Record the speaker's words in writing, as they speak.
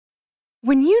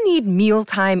When you need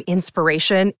mealtime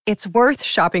inspiration, it's worth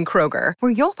shopping Kroger,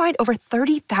 where you'll find over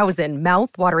 30,000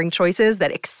 mouth-watering choices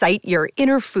that excite your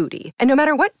inner foodie. And no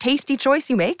matter what tasty choice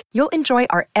you make, you'll enjoy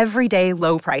our everyday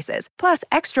low prices, plus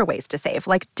extra ways to save,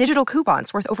 like digital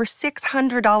coupons worth over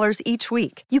 $600 each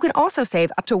week. You can also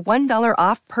save up to $1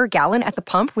 off per gallon at the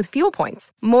pump with fuel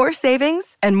points. More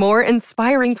savings and more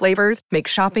inspiring flavors make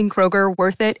shopping Kroger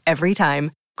worth it every time.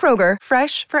 Kroger,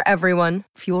 fresh for everyone.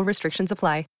 Fuel restrictions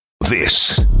apply.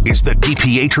 This is the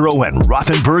DiPietro and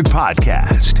Rothenberg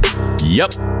podcast.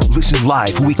 Yep. Listen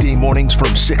live weekday mornings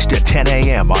from 6 to 10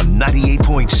 a.m. on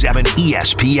 98.7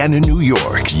 ESPN in New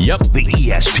York. Yep. The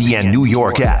ESPN New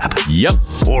York app. Yep.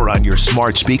 Or on your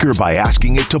smart speaker by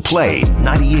asking it to play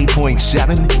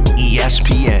 98.7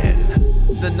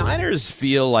 ESPN. The Niners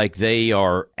feel like they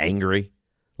are angry.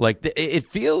 Like, it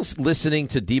feels, listening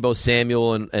to Deebo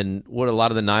Samuel and what a lot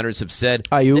of the Niners have said.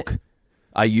 Ayuk.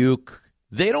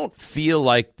 They don't feel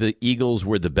like the Eagles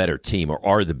were the better team or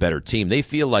are the better team. They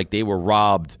feel like they were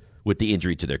robbed with the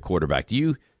injury to their quarterback.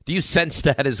 Do you sense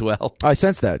that as well? I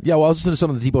sense that. Yeah, well, I was listening to some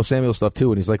of the Deebo Samuel stuff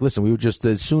too, and he's like, listen, we were just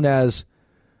as soon as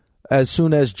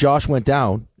Josh went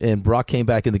down and Brock came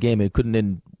back in the game and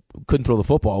couldn't throw the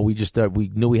football, we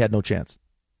knew we had no chance.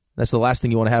 That's the last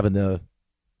thing you want to have in the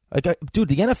dude,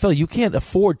 the NFL, you can't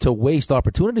afford to waste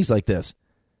opportunities like this.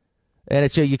 And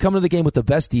it's you come into the game with the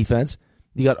best defense.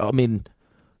 You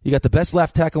got the best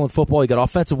left tackle in football. You got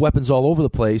offensive weapons all over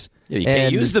the place. Yeah, you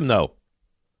can't use them, though.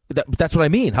 That's what I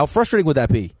mean. How frustrating would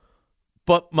that be?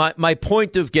 But my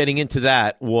point of getting into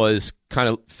that was kind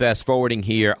of fast-forwarding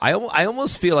here. I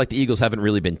almost feel like the Eagles haven't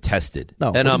really been tested.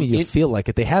 No, what do you mean you feel like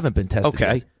it? They haven't been tested.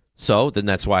 Okay, yet. So then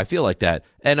that's why I feel like that.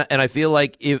 And I feel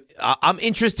like I'm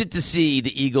interested to see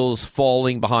the Eagles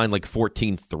falling behind like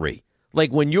 14-3.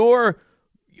 Like when you're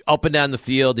up and down the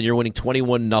field and you're winning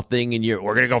 21-0 and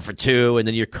we're going to go for 2 and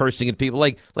then you're cursing at people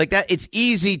like that, it's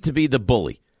easy to be the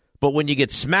bully. But when you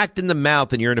get smacked in the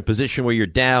mouth and you're in a position where you're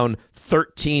down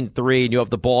 13-3 and you have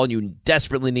the ball and you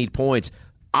desperately need points,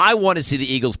 I want to see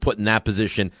the Eagles put in that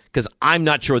position because I'm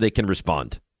not sure they can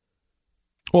respond.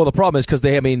 Well, the problem is because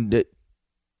the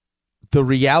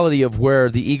reality of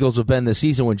where the Eagles have been this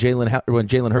season when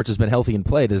Jalen Hurts has been healthy and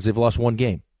played is they've lost one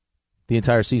game the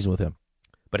entire season with him.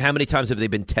 But how many times have they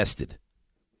been tested?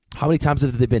 How many times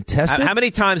have they been tested? How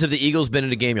many times have the Eagles been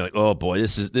in a game? You're like, oh boy,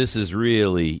 this is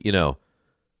really,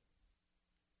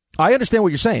 I understand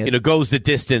what you're saying. Goes the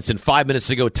distance, and 5 minutes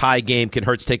to go, tie game. Can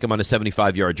Hurts take him on a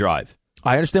 75-yard drive?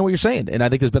 I understand what you're saying, and I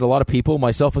think there's been a lot of people,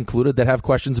 myself included, that have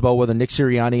questions about whether Nick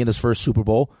Sirianni in his first Super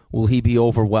Bowl, will he be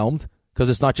overwhelmed? Because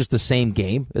it's not just the same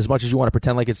game. As much as you want to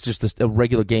pretend like it's just a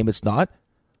regular game, it's not.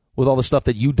 With all the stuff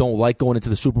that you don't like going into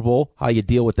the Super Bowl, how you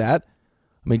deal with that.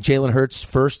 I mean, Jalen Hurts'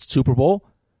 first Super Bowl.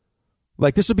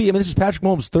 This is Patrick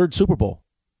Mahomes' third Super Bowl.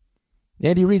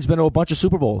 Andy Reid's been to a bunch of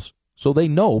Super Bowls, so they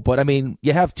know. But,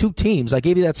 you have two teams. I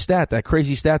gave you that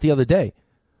crazy stat the other day.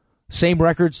 Same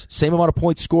records, same amount of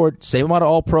points scored, same amount of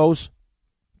All-Pros,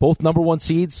 both number 1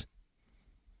 seeds.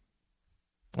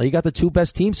 You got the two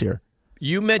best teams here.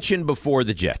 You mentioned before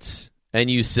the Jets, and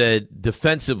you said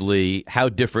defensively, how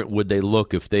different would they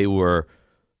look if they were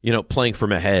playing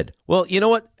from ahead? Well, you know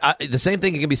what? The same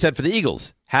thing can be said for the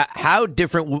Eagles. How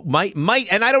different might,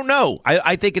 and I don't know.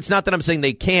 I think it's not that I'm saying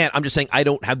they can't. I'm just saying I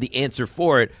don't have the answer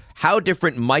for it. How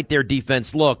different might their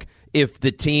defense look if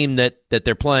the team that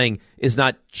they're playing is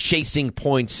not chasing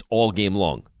points all game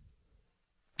long?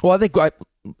 Well, I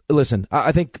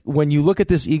think when you look at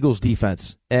this Eagles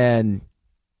defense, and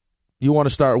you want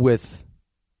to start with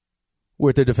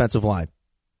their defensive line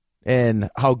and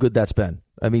how good that's been.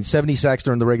 70 sacks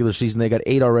during the regular season. They got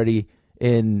 8 already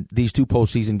in these 2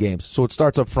 postseason games. So it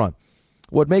starts up front.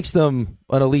 What makes them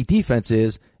an elite defense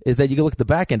is that you can look at the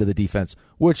back end of the defense,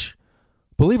 which,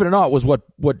 believe it or not, was what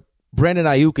Brandon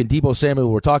Ayuk and Deebo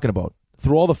Samuel were talking about.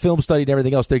 Through all the film study and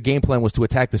everything else, their game plan was to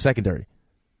attack the secondary,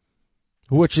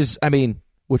 which is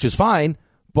fine.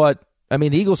 But, the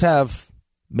Eagles have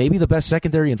maybe the best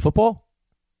secondary in football?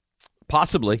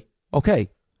 Possibly. Okay.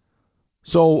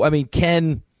 So,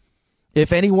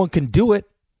 if anyone can do it,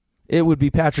 it would be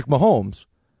Patrick Mahomes.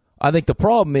 I think the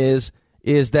problem is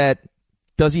that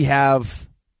does he have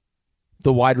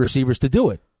the wide receivers to do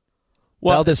it?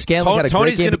 Well, Valdez-Scantling had a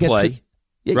great game against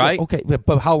play, right? Okay,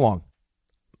 but how long?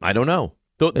 I don't know.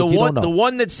 The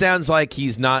one that sounds like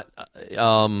he's not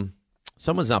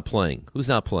someone's not playing. Who's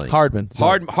not playing? Hardman.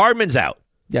 Hardman's out.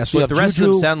 Yeah, so but the rest of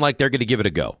them sound like they're going to give it a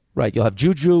go. Right. You'll have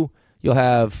Juju. You'll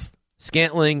have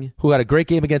Scantling, who had a great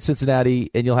game against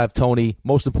Cincinnati, and you'll have Tony.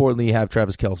 Most importantly, you have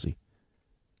Travis Kelce,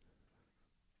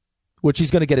 which he's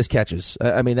going to get his catches.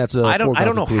 That's a I don't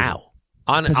know conclusion. how.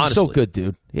 Because he's so good,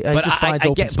 dude. He just finds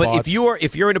open spots. But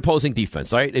if you're an opposing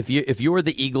defense, right? If you're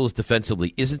the Eagles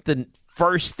defensively, isn't the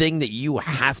first thing that you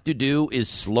have to do is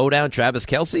slow down Travis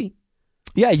Kelce?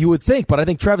 Yeah, you would think, but I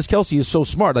think Travis Kelce is so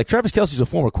smart. Like, Travis Kelce's a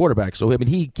former quarterback, so I mean,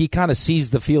 he kind of sees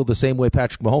the field the same way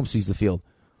Patrick Mahomes sees the field.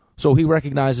 So he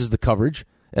recognizes the coverage,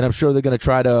 and I'm sure they're going to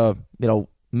try to,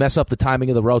 mess up the timing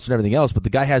of the routes and everything else. But the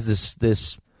guy has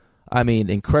this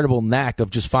incredible knack of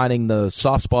just finding the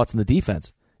soft spots in the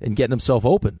defense and getting himself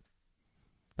open.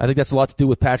 I think that's a lot to do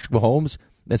with Patrick Mahomes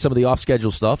and some of the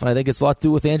off-schedule stuff, and I think it's a lot to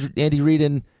do with Andy Reid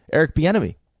and Eric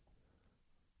Bieniemy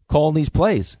calling these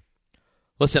plays.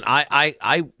 Listen,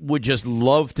 I would just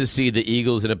love to see the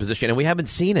Eagles in a position, and we haven't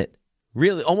seen it,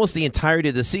 really, almost the entirety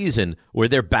of the season, where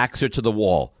their backs are to the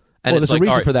wall. And there's a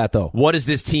reason for that, though. What is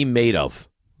this team made of?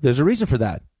 There's a reason for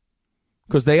that.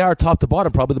 Because they are top to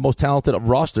bottom, probably the most talented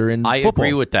roster in football. I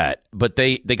agree with that. But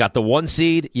they got the 1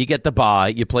 seed, you get the bye,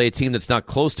 you play a team that's not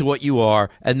close to what you are,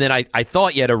 and then I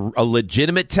thought you had a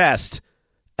legitimate test,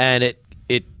 and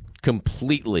it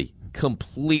completely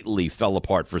fell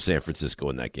apart for San Francisco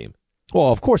in that game.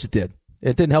 Well, of course it did.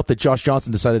 It didn't help that Josh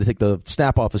Johnson decided to take the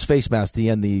snap off his face mask to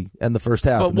end the first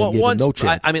half, and then gave him no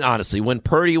chance. I mean, honestly, when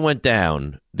Purdy went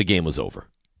down, the game was over.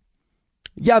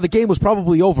 Yeah, the game was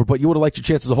probably over, but you would have liked your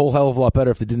chances a whole hell of a lot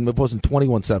better if it wasn't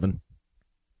 21-7.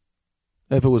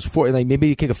 If it was maybe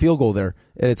you kick a field goal there,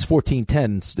 and it's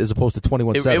 14-10 as opposed to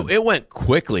 21-7. It went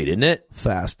quickly, didn't it?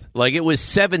 Fast. Like it was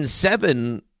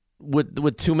 7-7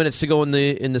 with 2 minutes to go in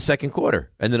the second quarter,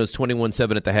 and then it was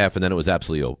 21-7 at the half, and then it was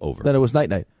absolutely over. Then it was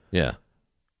night. Yeah.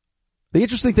 The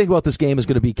interesting thing about this game is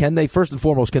going to be, can they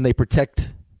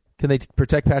protect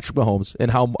Patrick Mahomes,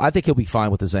 and how I think he'll be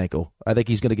fine with his ankle. I think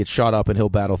he's going to get shot up and he'll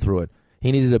battle through it.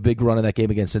 He needed a big run in that game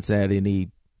against Cincinnati, and he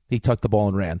tucked the ball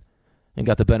and ran and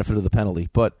got the benefit of the penalty.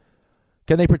 But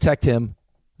can they protect him?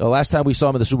 The last time we saw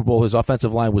him in the Super Bowl, his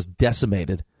offensive line was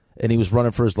decimated, and he was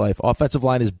running for his life. Offensive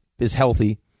line is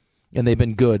healthy, and they've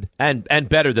been good. And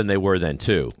better than they were then,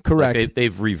 too. Correct. Like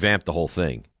they've revamped the whole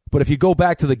thing. But if you go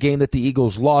back to the game that the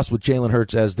Eagles lost with Jalen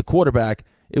Hurts as the quarterback,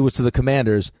 it was to the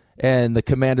Commanders, and the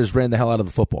Commanders ran the hell out of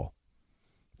the football.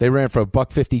 They ran for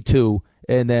 $152,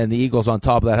 and then the Eagles on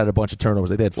top of that had a bunch of turnovers.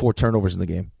 They had 4 turnovers in the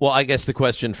game. Well, I guess the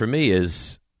question for me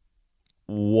is,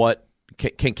 what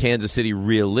can Kansas City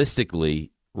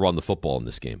realistically run the football in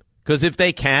this game? Because if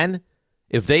they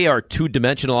are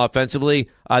two-dimensional offensively,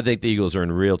 I think the Eagles are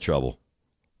in real trouble.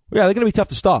 Yeah, they're going to be tough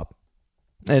to stop.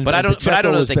 But I don't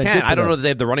know if they can. I don't know that they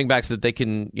have the running backs that they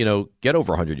can, get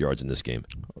over 100 yards in this game.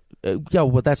 Yeah,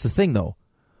 well, that's the thing, though.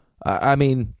 I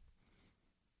mean,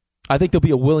 I think there'll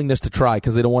be a willingness to try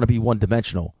because they don't want to be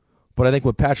one-dimensional. But I think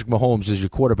with Patrick Mahomes as your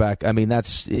quarterback, I mean,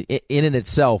 that's in and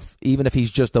itself, even if he's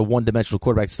just a one-dimensional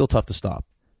quarterback, it's still tough to stop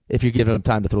if you're giving him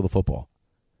time to throw the football.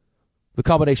 The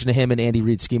combination of him and Andy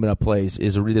Reid scheming up plays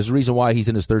there's a reason why he's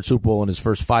in his 3rd Super Bowl in his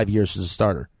first 5 years as a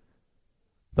starter.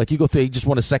 Like, you go through, he just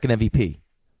won a 2nd MVP.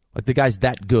 Like, the guy's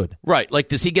that good. Right. Like,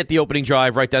 does he get the opening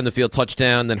drive right down the field,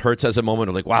 touchdown, then Hurts has a moment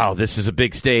of like, wow, this is a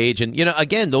big stage. And,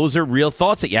 again, those are real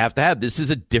thoughts that you have to have. This is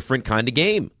a different kind of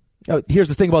game. Here's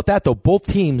the thing about that, though. Both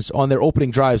teams on their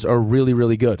opening drives are really,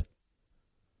 really good.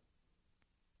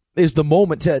 Is the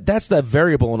moment, that's the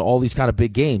variable in all these kind of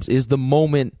big games. Is the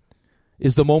moment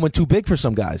too big for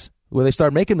some guys where they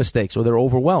start making mistakes or they're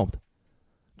overwhelmed?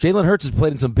 Jalen Hurts has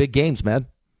played in some big games, man.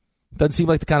 Doesn't seem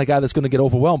like the kind of guy that's going to get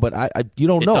overwhelmed, but you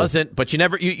don't know. It doesn't, but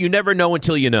you never know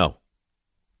until you know.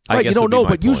 Right, you don't know,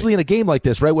 but usually in a game like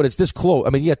this, right, when it's this close, I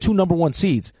mean, you got 2 number 1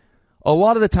 seeds. A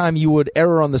lot of the time you would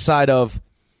err on the side of,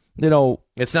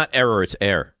 It's not error, it's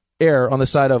air. Err on the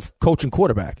side of coach and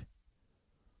quarterback.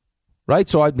 Right?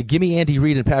 So give me Andy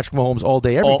Reid and Patrick Mahomes all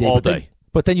day, every day. All day.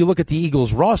 But then you look at the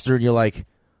Eagles roster and you're like,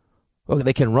 okay,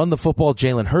 they can run the football.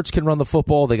 Jalen Hurts can run the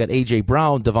football. They got A.J.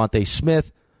 Brown, Devontae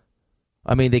Smith.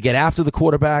 I mean, they get after the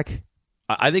quarterback.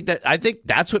 I think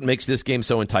that's what makes this game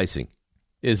so enticing,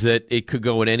 is that it could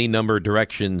go in any number of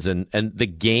directions, and the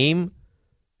game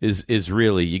is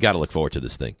really, you got to look forward to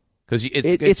this thing because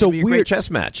it's a weird great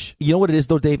chess match. You know what it is,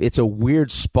 though, Dave? It's a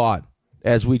weird spot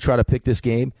as we try to pick this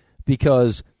game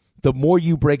because the more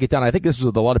you break it down, I think this is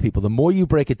with a lot of people. The more you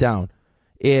break it down,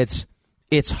 it's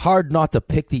hard not to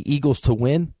pick the Eagles to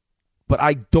win, but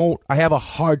I have a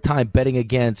hard time betting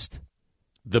against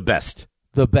the best.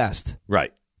 The best.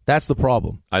 Right. That's the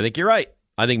problem. I think you're right.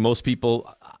 I think most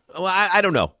people, I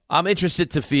don't know. I'm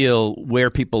interested to feel where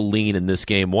people lean in this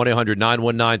game.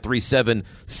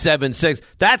 1-800-919-3776.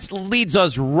 That leads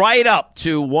us right up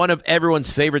to one of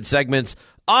everyone's favorite segments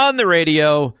on the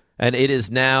radio, and it is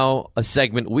now a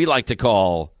segment we like to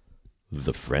call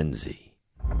The Frenzy.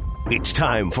 It's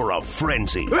time for a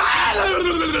frenzy.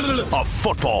 A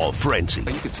football frenzy.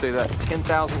 You could say that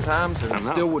 10,000 times and it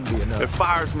still wouldn't be enough. It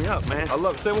fires me up, man. I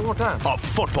love it. Say it one more time. A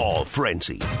football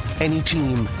frenzy. Any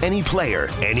team, any player,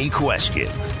 any question.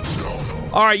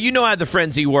 All right, you know how the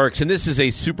frenzy works, and this is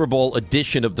a Super Bowl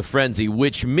edition of the frenzy,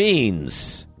 which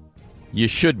means you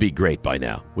should be great by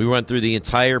now. We went through the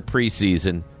entire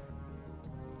preseason,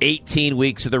 18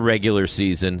 weeks of the regular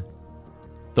season,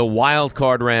 the wild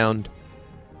card round,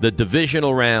 the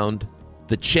divisional round,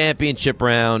 the championship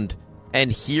round,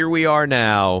 and here we are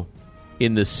now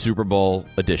in the Super Bowl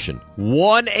edition.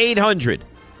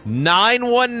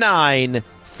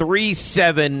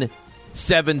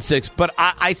 1-800-919-3776. But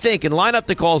I think, and line up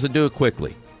the calls and do it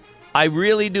quickly, I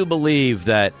really do believe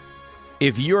that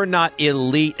if you're not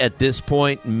elite at this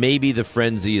point, maybe the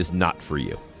frenzy is not for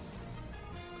you.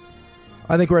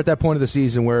 I think we're at that point of the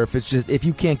season where if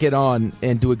you can't get on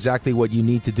and do exactly what you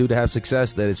need to do to have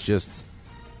success, that it's just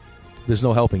there's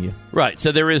no helping you. Right.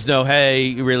 So there is no,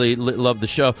 hey, really love the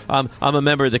show. I'm a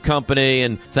member of the company,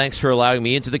 and thanks for allowing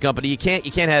me into the company. You can't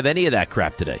have any of that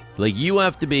crap today. Like, you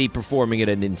have to be performing at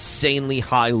an insanely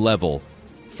high level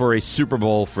for a Super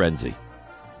Bowl frenzy.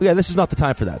 Yeah, this is not the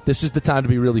time for that. This is the time to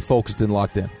be really focused and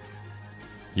locked in.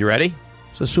 You ready?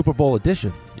 It's a Super Bowl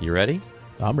edition. You ready?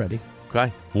 I'm ready.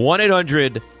 Okay.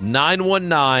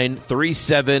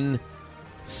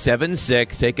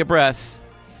 1-800-919-3776. Take a breath.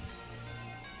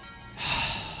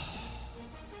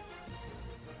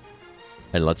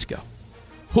 And let's go.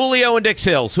 Julio and Dix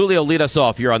Hills. Julio, lead us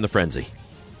off. You're on the frenzy.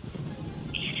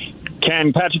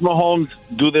 Can Patrick Mahomes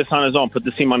do this on his own, put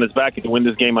the team on his back and win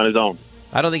this game on his own?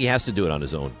 I don't think he has to do it on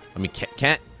his own. I mean,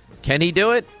 can he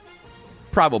do it?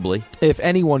 Probably. If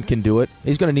anyone can do it,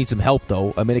 he's going to need some help,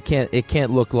 though. I mean, it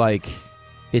can't look like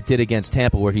it did against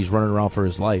Tampa, where he's running around for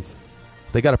his life.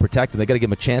 They got to protect him. They got to give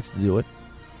him a chance to do it.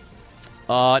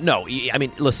 No. I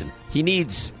mean, listen. He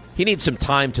needs some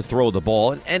time to throw the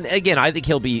ball, and again, I think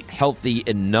he'll be healthy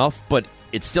enough, but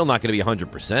it's still not going to be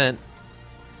 100%. It's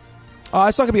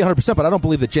not going to be 100%, but I don't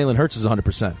believe that Jalen Hurts is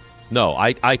 100%. No,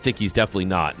 I think he's definitely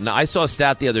not. Now, I saw a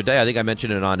stat the other day. I think I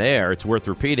mentioned it on air. It's worth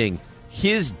repeating.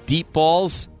 His deep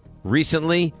balls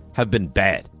recently have been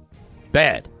bad.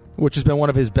 Bad. Which has been one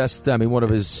of his best, one of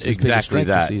his biggest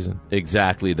strengths this season.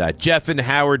 Exactly that. Jeff in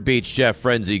Howard Beach. Jeff,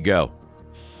 frenzy, go.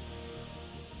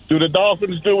 Do the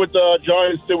Dolphins do what the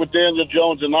Giants did with Daniel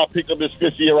Jones and not pick up his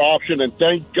fifth-year option? And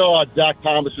thank God Zach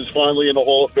Thomas is finally in the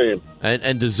Hall of Fame.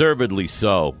 And deservedly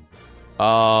so.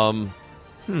 I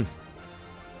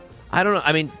don't know.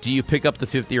 I mean, do you pick up the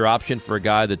fifth-year option for a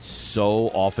guy that's so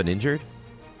often injured?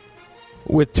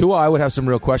 With Tua, I would have some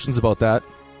real questions about that.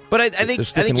 But I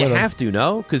think you have to,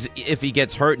 no? Because if he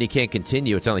gets hurt and he can't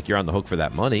continue, it's not like you're on the hook for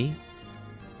that money.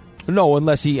 No,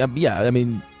 unless he,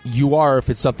 you are if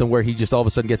it's something where he just all of a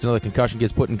sudden gets another concussion,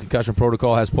 gets put in concussion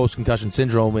protocol, has post-concussion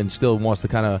syndrome, and still wants to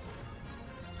kind of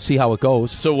see how it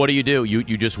goes. So what do?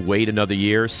 You just wait another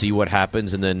year, see what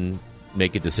happens, and then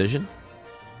make a decision?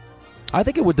 I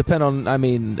think it would depend on,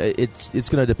 it's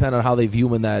going to depend on how they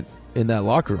view him in that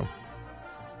locker room.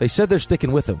 They said they're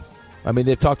sticking with him. I mean,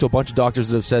 they've talked to a bunch of doctors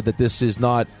that have said that this is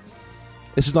not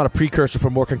a precursor for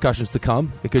more concussions to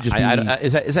come. It could just be.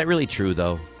 Is that really true,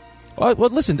 though? Well,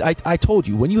 listen, I told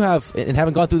you, when you have, and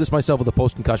having gone through this myself with a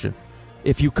post-concussion,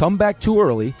 if you come back too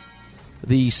early,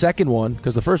 the second one,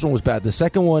 because the first one was bad, the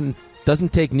second one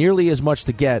doesn't take nearly as much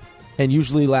to get and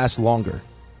usually lasts longer.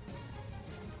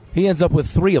 He ends up with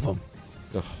 3 of them.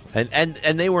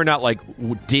 And they were not like,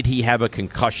 did he have a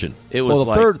concussion? It was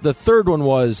the third one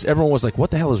was, everyone was like,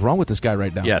 what the hell is wrong with this guy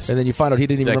right now? Yes. And then you find out he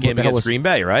didn't even remember what the hell was. Green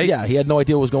Bay, right? Yeah, he had no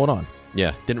idea what was going on.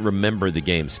 Yeah, didn't remember the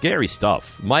game. Scary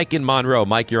stuff. Mike in Monroe.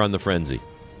 Mike, you're on the frenzy.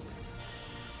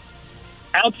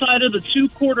 Outside of the 2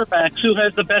 quarterbacks, who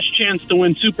has the best chance to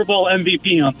win Super Bowl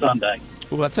MVP on Sunday?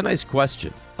 Well, that's a nice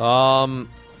question. I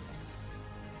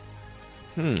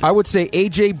would say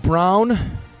A.J. Brown.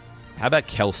 How about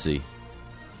Kelsey?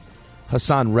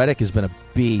 Hassan Reddick has been a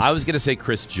beast. I was going to say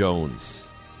Chris Jones.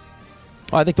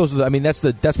 I think those are that's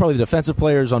probably the defensive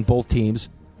players on both teams,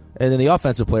 and then the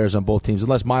offensive players on both teams,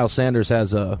 unless Miles Sanders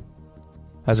has a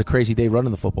crazy day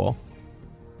running the football.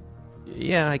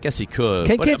 Yeah, I guess he could.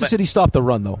 Can Kansas City stop the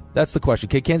run, though? That's the question.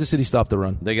 Can Kansas City stop the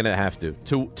run? They're going to have to.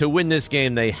 To win this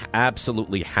game, they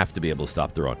absolutely have to be able to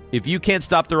stop the run. If you can't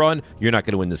stop the run, you're not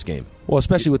going to win this game. Well,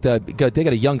 especially with that, they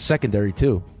got a young secondary,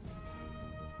 too.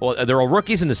 Well, they're all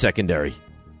rookies in the secondary.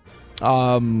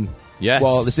 Yes.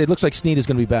 Well, it looks like Snead is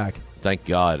going to be back. Thank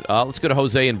God. Let's go to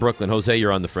Jose in Brooklyn. Jose,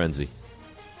 you're on the frenzy.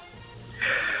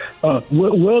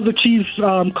 Will the Chiefs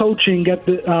coaching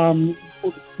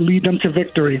lead them to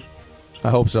victory? I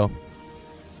hope so.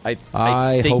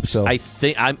 I hope so.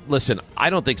 Listen, I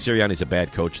don't think Sirianni's a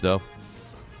bad coach, though.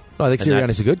 No, I think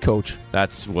Sirianni's a good coach.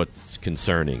 That's what's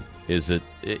concerning. Is that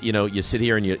you sit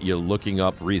here and you're looking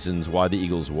up reasons why the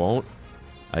Eagles won't.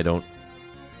 I don't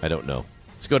know.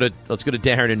 Let's go to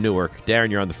Darren in Newark.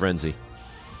 Darren, you're on the Frenzy.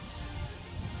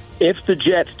 If the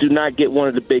Jets do not get one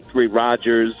of the big three,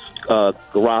 Rodgers,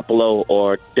 Garoppolo,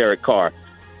 or Derek Carr,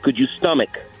 could you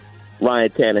stomach Ryan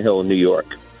Tannehill in New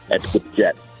York with the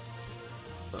Jets?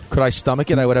 Could I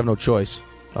stomach it? I would have no choice.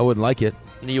 I wouldn't like it.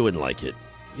 You wouldn't like it.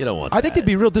 You don't want. I think there'd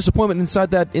be real disappointment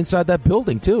inside that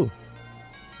building too.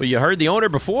 Well, you heard the owner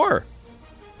before.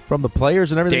 From the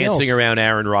players and everything dancing else. around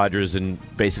Aaron Rodgers and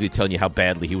basically telling you how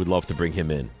badly he would love to bring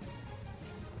him in.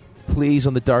 Please,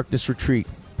 on the Darkness Retreat,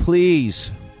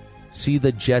 please see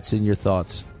the Jets in your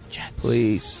thoughts. Jets.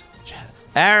 Please. Jets.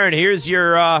 Aaron, here's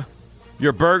your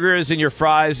burgers and your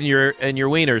fries and your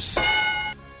wieners.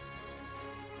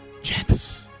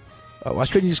 Jets. Oh, why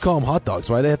couldn't you just call them hot dogs?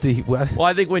 Why do they have to? Well,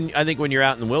 I think when you're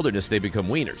out in the wilderness, they become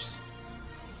wieners.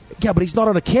 Yeah, but he's not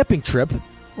on a camping trip.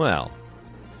 Well,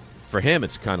 for him,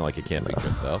 it's kind of like a camping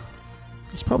trip, though.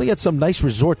 He's probably at some nice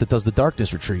resort that does the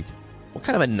Darkness Retreat. What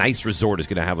kind of a nice resort is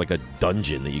going to have like a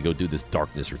dungeon that you go do this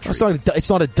Darkness Retreat? It's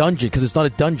not a dungeon because it's not a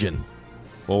dungeon.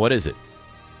 Well, what is it?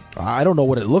 I don't know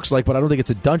what it looks like, but I don't think it's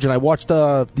a dungeon. I watched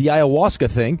the ayahuasca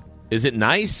thing. Is it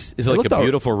nice? Is it like a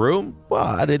beautiful room?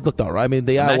 Well, it looked all right. I mean,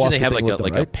 the Imagine ayahuasca they have thing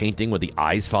like a painting where the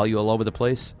eyes follow you all over the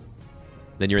place.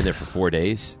 Then you're in there for 4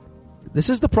 days. This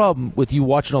is the problem with you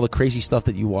watching all the crazy stuff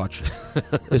that you watch.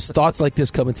 There's thoughts like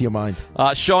this come into your mind.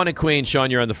 Sean and Queen.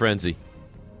 Sean, you're on the Frenzy.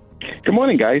 Good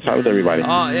morning, guys. How's everybody?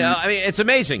 Yeah, I mean, it's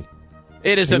amazing.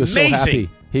 It is amazing. So happy.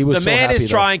 He was the so man happy, is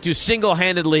trying to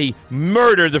single-handedly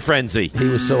murder the Frenzy. He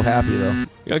was so happy,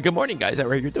 though. Good morning, guys. How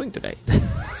are you doing today?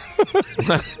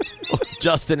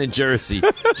 Justin in Jersey.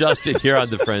 Justin, you're on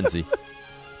the Frenzy.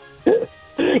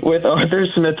 With Arthur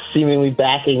Smith seemingly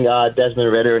backing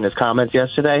Desmond Ridder in his comments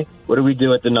yesterday, what do we do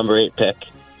with the number 8 pick?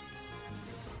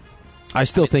 I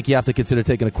still think you have to consider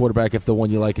taking a quarterback if the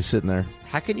one you like is sitting there.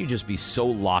 How can you just be so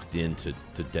locked into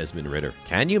Desmond Ridder?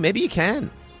 Can you? Maybe you can.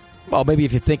 Well, maybe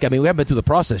if you think, I mean, we haven't been through the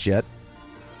process yet.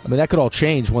 I mean, that could all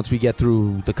change once we get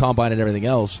through the combine and everything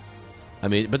else. I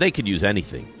mean, but they could use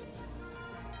anything.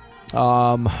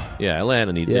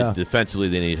 Atlanta needs defensively.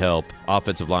 They need help.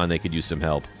 Offensive line, they could use some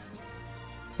help.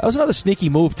 That was another sneaky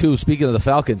move too. Speaking of the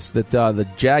Falcons, that the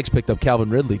Jags picked up Calvin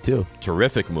Ridley too.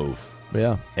 Terrific move.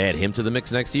 Yeah, add him to the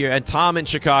mix next year. And Tom in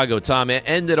Chicago. Tom,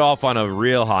 ended off on a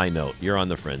real high note. You're on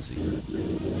the Frenzy.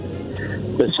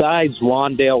 Besides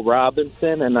Wan'Dale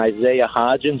Robinson and Isaiah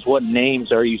Hodgins, what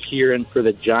names are you hearing for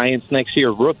the Giants next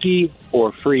year? Rookie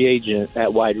or free agent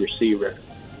at wide receiver?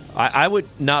 I would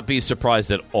not be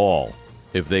surprised at all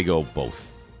if they go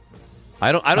both.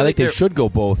 I don't think they should go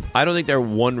both. I don't think they're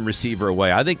one receiver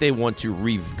away. I think they want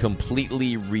to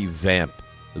completely revamp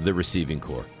the receiving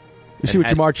core. You see what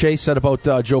Jamar Chase said about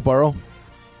Joe Burrow?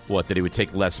 What, that he would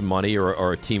take less money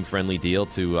or a team-friendly deal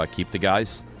to keep the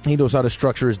guys? He knows how to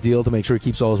structure his deal to make sure he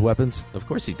keeps all his weapons. Of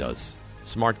course he does.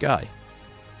 Smart guy.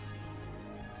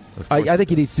 I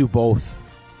think you need to do both.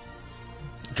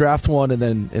 Draft one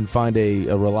and find a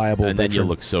reliable and veteran. then you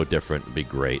look so different. It'd be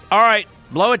great. All right,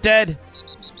 blow it dead.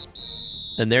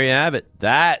 And there you have it.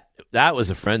 That was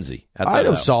a frenzy. That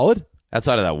was solid.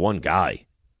 Outside of that one guy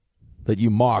that you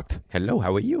mocked. Hello,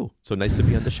 how are you? So nice to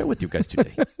be on the show with you guys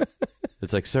today.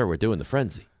 It's like, sir, we're doing the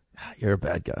frenzy. You're a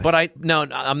bad guy. But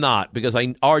I'm not, because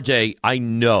RJ, I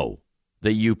know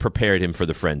that you prepared him for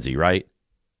the frenzy, right?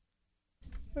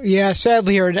 Yeah,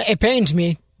 sadly, it pains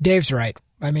me. Dave's right.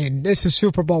 I mean, this is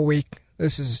Super Bowl week.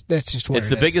 That's just what it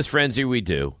is. It's the biggest frenzy we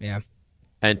do. Yeah.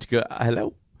 And to go,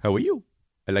 hello, how are you?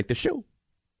 I like the show.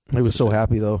 He was so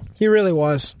happy, though. He really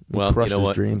was. Well, crushed you know his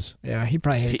what? dreams. Yeah, he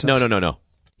probably hates us. No.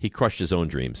 He crushed his own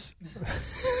dreams,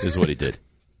 is what he did.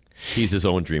 He's his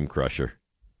own dream crusher.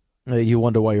 You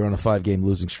wonder why you're on a 5-game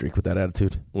losing streak with that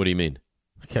attitude. What do you mean?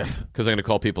 Okay. Because I'm going to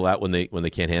call people out when they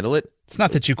can't handle it? It's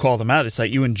not that you call them out. It's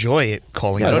that you enjoy it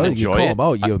calling I them don't out. enjoy you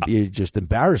call it. them out. You just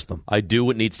embarrass them. I do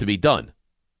what needs to be done.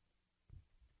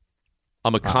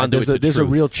 I'm a conduit to there's truth.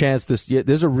 a real chance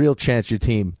there's a real chance your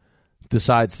team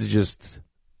decides to just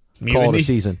call it a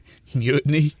season.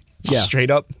 Mutiny? Yeah. Straight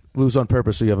up? Lose on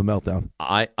purpose so you have a meltdown.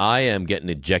 I am getting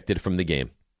ejected from the game.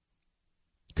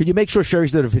 Could you make sure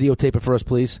Sherry's there to videotape it for us,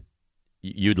 please?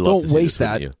 You'd love Don't to see waste this,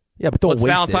 that. wouldn't you? Yeah, but don't it's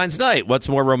waste Valentine's night. What's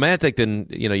more romantic than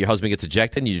your husband gets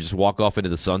ejected and you just walk off into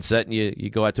the sunset and you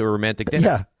go out to a romantic dinner?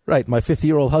 Yeah, right. My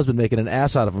 50-year-old husband making an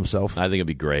ass out of himself. I think it'd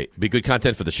be great. It'd be good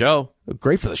content for the show.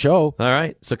 Great for the show. All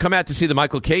right. So come out to see the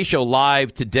Michael K. Show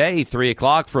live today, 3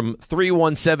 o'clock from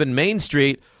 317 Main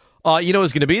Street. You know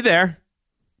who's going to be there?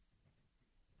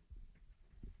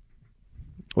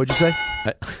 What'd you say?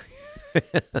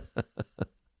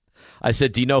 I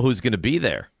said, do you know who's going to be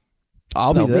there?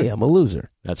 I'll be there. I'm a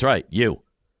loser. That's right. You're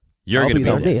going to be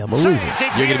there. I'm a loser.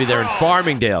 You're going to be there in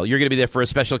Farmingdale. You're going to be there for a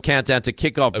special countdown to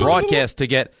kickoff broadcast to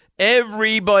get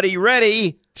everybody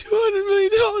ready. $200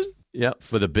 million. Yep,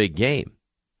 for the big game.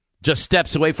 Just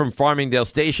steps away from Farmingdale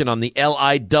Station on the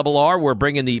LIRR. We're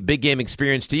bringing the big game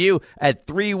experience to you at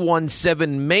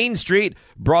 317 Main Street.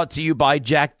 Brought to you by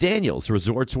Jack Daniels,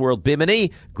 Resorts World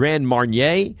Bimini, Grand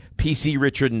Marnier, PC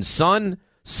Richard & Son,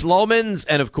 Sloman's,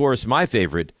 and, of course, my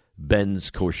favorite, Ben's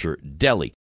Kosher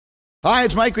Deli. Hi,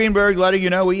 it's Mike Greenberg letting you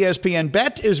know ESPN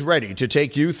Bet is ready to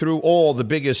take you through all the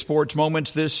biggest sports moments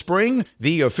this spring.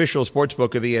 The official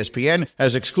sportsbook of ESPN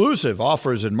has exclusive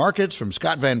offers and markets from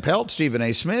Scott Van Pelt, Stephen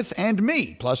A. Smith, and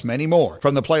me, plus many more.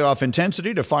 From the playoff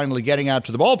intensity to finally getting out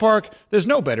to the ballpark, there's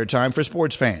no better time for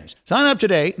sports fans. Sign up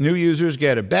today. New users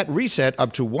get a bet reset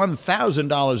up to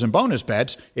 $1,000 in bonus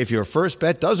bets if your first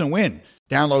bet doesn't win.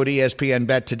 Download ESPN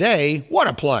Bet today. What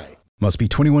a play. Must be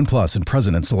 21 plus and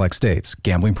present in select states.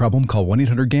 Gambling problem? Call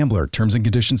 1-800-GAMBLER. Terms and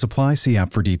conditions apply. See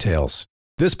app for details.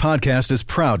 This podcast is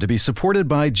proud to be supported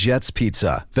by Jets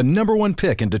Pizza, the #1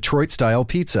 pick in Detroit-style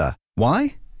pizza.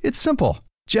 Why? It's simple.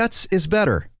 Jets is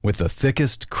better. With the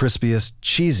thickest, crispiest,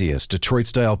 cheesiest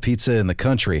Detroit-style pizza in the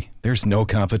country, there's no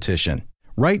competition.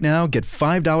 Right now, get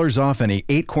 $5 off any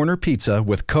 8-corner pizza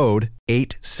with code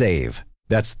 8SAVE.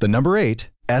 That's the number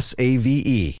 8,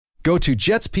 SAVE. Go to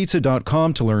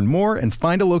jetspizza.com to learn more and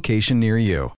find a location near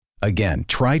you. Again,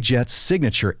 try Jet's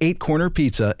signature 8-corner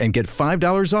pizza and get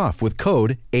 $5 off with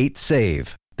code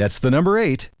 8SAVE. That's the number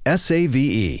 8,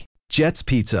 SAVE. Jet's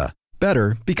Pizza.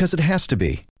 Better because it has to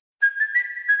be.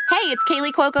 Hey, it's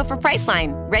Kaylee Cuoco for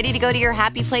Priceline. Ready to go to your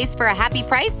happy place for a happy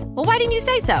price? Well, why didn't you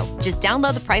say so? Just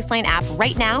download the Priceline app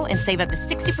right now and save up to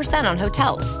 60% on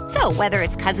hotels. So whether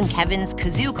it's Cousin Kevin's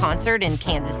Kazoo Concert in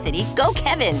Kansas City, go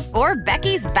Kevin, or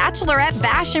Becky's Bachelorette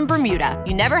Bash in Bermuda,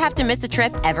 you never have to miss a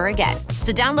trip ever again.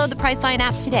 So download the Priceline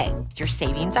app today. Your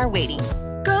savings are waiting.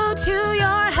 Go to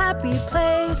your happy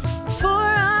place for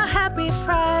a happy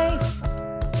price.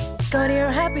 Go to your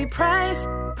happy price,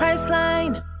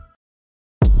 Priceline.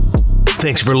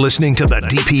 Thanks for listening to the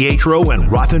DiPietro and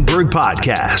Rothenberg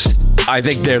podcast. I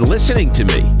think they're listening to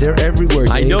me. They're everywhere,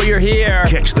 Dave. I know you're here.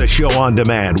 Catch the show on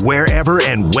demand wherever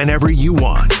and whenever you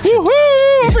want.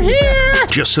 Woohoo! Over here!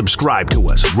 Just subscribe to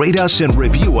us, rate us, and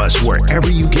review us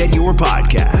wherever you get your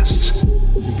podcasts.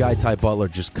 The guy Ty Butler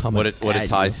just coming. What did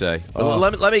Ty say? Oh.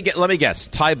 Let me guess.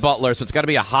 Ty Butler. So it's got to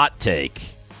be a hot take.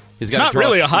 It's not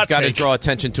really a hot take. He's got to draw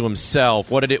attention to himself.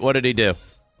 What did he do?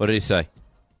 What did he say?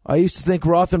 I used to think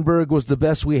Rothenberg was the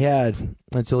best we had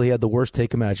until he had the worst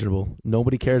take imaginable.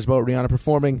 Nobody cares about Rihanna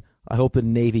performing. I hope the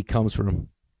Navy comes for him.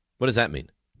 What does that mean?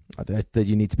 That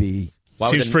you need to be.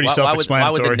 Seems pretty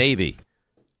self-explanatory. Why would the Navy?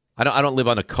 I don't live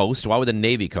on a coast. Why would the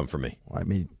Navy come for me? I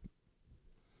mean,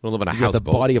 I don't live on a houseboat. You got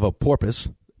the body of a porpoise.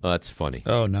 Oh, that's funny.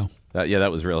 Oh no.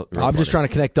 That was real I'm just trying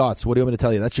to connect dots. What do you want me to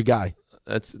tell you? That's your guy.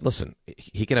 Listen,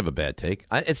 he can have a bad take.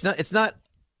 It's not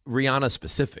Rihanna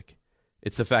specific.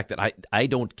 It's the fact that I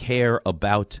don't care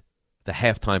about the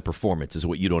halftime performance is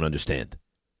what you don't understand.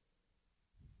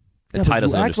 Yeah, but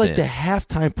you act like the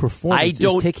halftime performance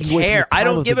is taking away from the time I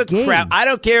don't of give the a game. crap. I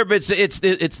don't care if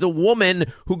it's the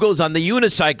woman who goes on the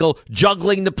unicycle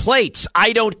juggling the plates.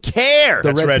 I don't care.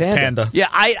 That's Red Panda. Yeah,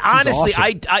 I honestly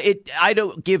awesome. I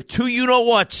don't give two you know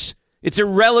whats. It's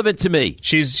irrelevant to me.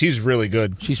 She's really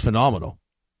good. She's phenomenal.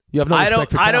 You have no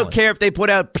respect for talent. I don't care if they put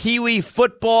out Pee Wee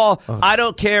football. I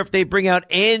don't care if they bring out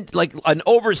like an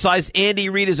oversized Andy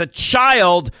Reid as a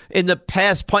child in the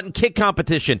pass, punt, and kick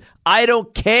competition. I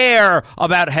don't care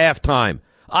about halftime.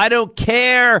 I don't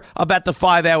care about the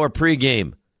 5-hour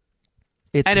pregame.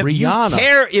 It's and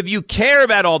Rihanna. If you care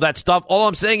about all that stuff, all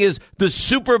I'm saying is the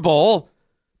Super Bowl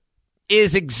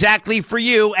is exactly for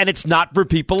you, and it's not for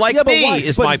people like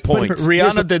me. My point. But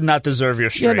Rihanna did not deserve your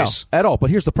strays. Yeah, no, at all. But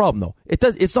here's the problem, though.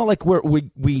 It's not like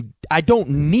I don't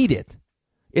need it.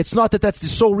 It's not that that's the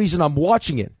sole reason I'm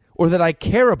watching it or that I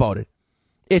care about it.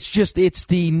 It's just it's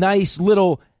the nice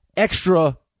little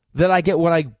extra that I get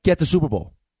when I get the Super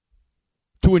Bowl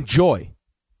to enjoy.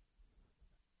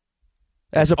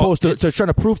 As opposed to trying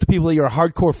to prove to people that you're a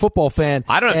hardcore football fan.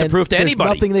 I don't have to prove to anybody.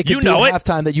 There's nothing they can do at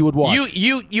halftime that you would watch.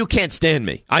 You can't stand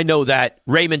me. I know that.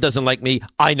 Raymond doesn't like me.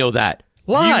 I know that.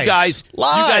 Lies.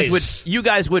 You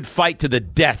guys would fight to the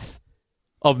death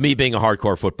of me being a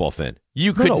hardcore football fan.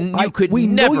 You could we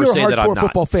never know you're say a that I'm hardcore not.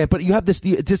 football fan, but you have this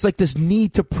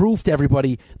need to prove to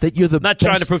everybody that you're the not best,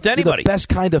 trying to prove to anybody. You're the best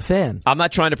kind of fan. I'm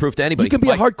not trying to prove to anybody. You can be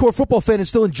a hardcore football fan and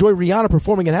still enjoy Rihanna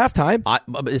performing at halftime.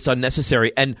 It's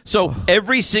unnecessary. And so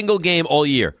every single game all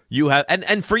year, You have,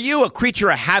 and for you, a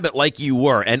creature of habit like you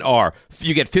were and are,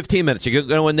 you get 15 minutes. You're going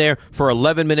to go in there for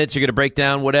 11 minutes. You're going to break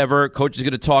down whatever. Coach is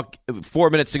going to talk 4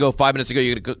 minutes to go, 5 minutes to go.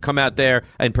 You're going to come out there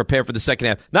and prepare for the second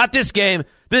half. Not this game.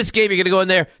 This game, you're going to go in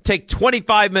there, take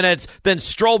 25 minutes, then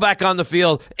stroll back on the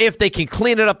field. If they can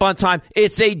clean it up on time,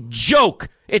 it's a joke.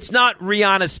 It's not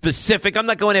Rihanna specific. I'm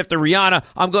not going after Rihanna.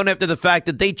 I'm going after the fact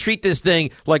that they treat this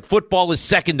thing like football is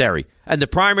secondary. And the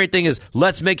primary thing is,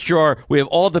 let's make sure we have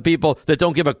all the people that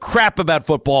don't give a crap about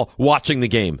football watching the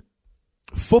game.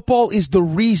 Football is the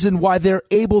reason why they're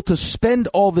able to spend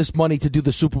all this money to do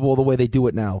the Super Bowl the way they do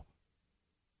it now.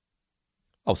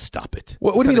 Oh, stop it.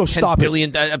 What do you mean, oh, stop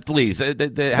billion, it? Please.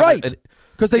 Right.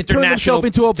 Because they've turned themselves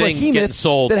into a behemoth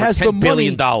that has the money.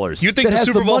 You think the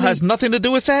Super Bowl has nothing to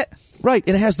do with that? Right.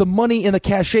 And it has the money and the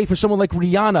cachet for someone like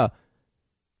Rihanna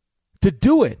to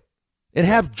do it. And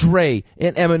have Dre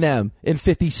and Eminem and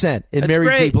 50 Cent and Mary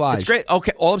J. Blige. It's great.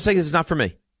 Okay. All I'm saying is it's not for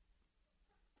me.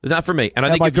 It's not for me. And I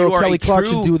think my if girl you are Kelly a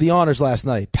Clarkson true do the honors last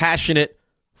night. Passionate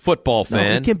football fan.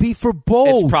 No, it can be for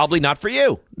both. It's probably not for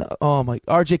you. No, oh my,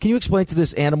 RJ, can you explain to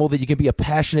this animal that you can be a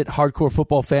passionate, hardcore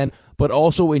football fan, but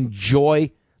also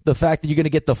enjoy the fact that you're going to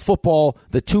get the football,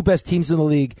 the two best teams in the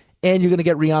league, and you're going to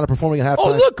get Rihanna performing at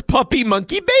halftime? Oh, look, Puppy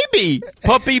Monkey Baby.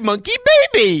 Puppy Monkey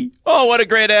Baby. Oh, what a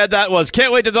great ad that was.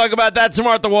 Can't wait to talk about that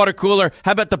tomorrow at the water cooler.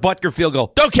 How about the Butker field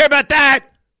goal? Don't care about that.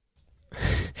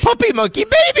 Puppy Monkey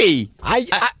Baby.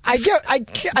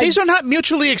 These are not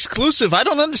mutually exclusive. I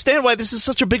don't understand why this is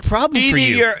such a big problem for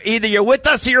you. Either you're with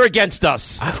us or you're against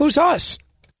us. Who's us?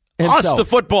 Us, the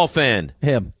football fan.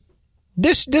 Him.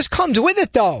 This comes with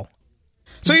it, though.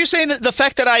 So you're saying that the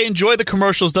fact that I enjoy the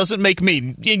commercials doesn't make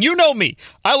me, and you know me,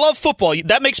 I love football.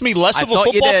 That makes me less of a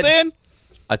football fan?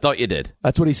 I thought you did.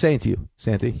 That's what he's saying to you,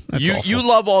 Santi. You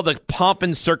love all the pomp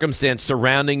and circumstance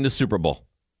surrounding the Super Bowl.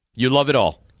 You love it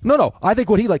all. No. I think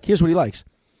here's what he likes.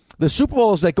 The Super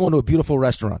Bowl is like going to a beautiful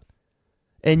restaurant,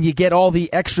 and you get all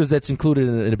the extras that's included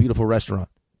in a beautiful restaurant.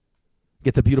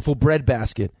 Get the beautiful bread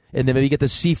basket, and then maybe get the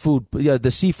seafood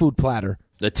platter.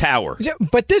 The tower.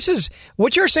 But this is,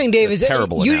 what you're saying, Dave, is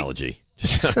terrible analogy.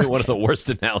 One of the worst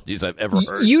analogies I've ever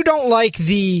heard. You don't like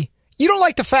the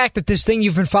fact that this thing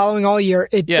you've been following all year,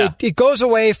 it goes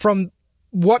away from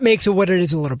what makes it what it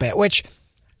is a little bit, which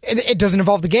it doesn't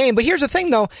involve the game. But here's the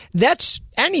thing, though. That's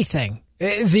anything.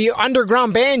 The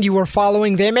underground band you were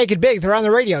following, they make it big. They're on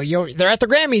the radio. They're at the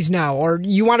Grammys now. Or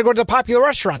you want to go to the popular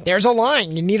restaurant. There's a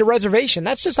line. You need a reservation.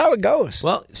 That's just how it goes.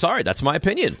 Well, sorry. That's my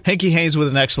opinion. Hanky Haynes with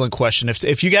an excellent question.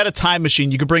 If you got a time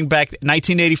machine, you could bring back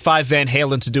 1985 Van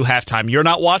Halen to do halftime. You're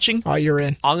not watching? Oh, you're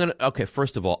in. Okay,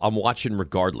 first of all, I'm watching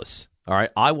regardless. All right?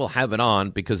 I will have it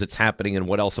on because it's happening, and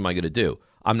what else am I going to do?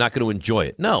 I'm not going to enjoy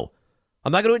it. No.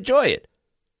 I'm not going to enjoy it.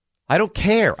 I don't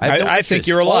care. I think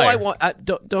you're a liar.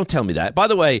 Don't tell me that. By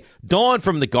the way, Dawn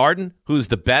from The Garden, who's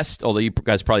the best, although you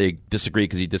guys probably disagree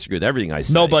because you disagree with everything I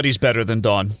say. Nobody's better than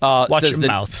Dawn. Watch your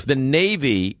mouth. The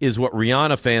Navy is what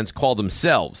Rihanna fans call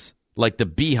themselves, like the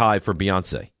beehive for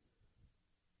Beyonce.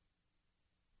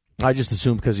 I just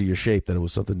assumed because of your shape that it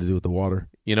was something to do with the water.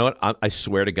 You know what? I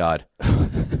swear to God.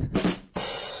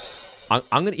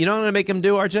 I'm gonna, you know what I'm going to make him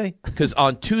do, RJ? Because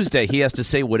on Tuesday, he has to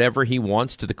say whatever he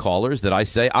wants to the callers that I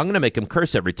say. I'm going to make him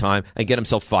curse every time and get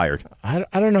himself fired. I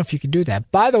don't know if you can do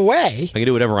that. By the way, I can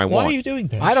do whatever I want. Why are you doing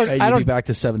this? I don't be back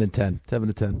to 7 to 10. 7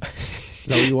 to 10. Is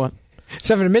that what you want?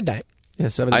 7 to midnight. Yeah,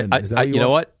 7 to midnight. Is that what you know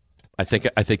what? I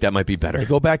think that might be better.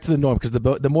 Go back to the norm because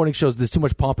the morning shows, there's too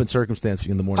much pomp and circumstance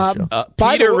in the morning show.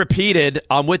 Peter repeated,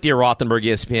 I'm with you, Rothenberg,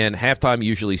 ESPN. Halftime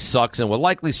usually sucks and will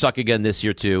likely suck again this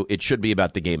year, too. It should be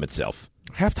about the game itself.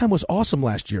 Halftime was awesome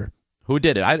last year. Who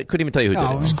did it? I couldn't even tell you who did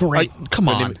it. It was great. Come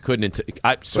on.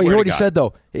 I swear you already to God. said,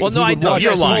 though. Well, no, I know.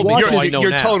 You're lying.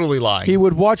 You're totally lying. He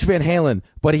would watch Van Halen,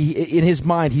 but in his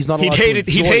mind, he's not allowed to enjoy it.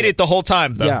 He'd hate it the whole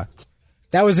time, though. Yeah.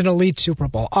 That was an elite Super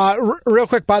Bowl. Real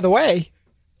quick, by the way,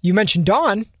 you mentioned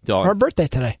Dawn. Her birthday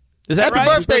today. Is that Happy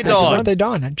right? birthday, Dawn. Happy birthday,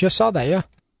 Dawn. I just saw that,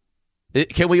 yeah.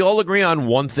 Can we all agree on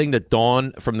one thing, that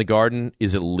Dawn from The Garden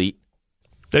is elite?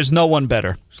 There's no one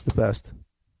better. She's the best.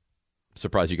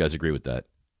 Surprised you guys agree with that.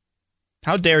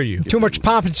 How dare you? Too much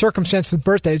pomp and circumstance with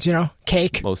birthdays,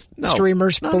 cake,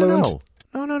 streamers, balloons.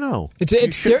 No.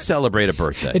 You should celebrate a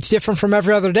birthday. It's different from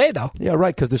every other day, though. Yeah,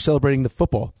 right, because they're celebrating the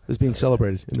football is being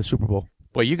celebrated in the Super Bowl.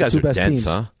 Boy, you guys are dense, teams.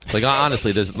 huh? Like,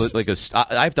 honestly, there's like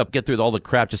I have to get through all the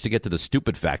crap just to get to the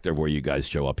stupid factor where you guys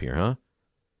show up here, huh?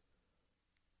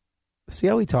 See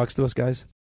how he talks to us, guys?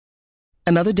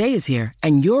 Another day is here,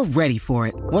 and you're ready for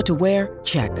it. What to wear?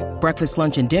 Check. Breakfast,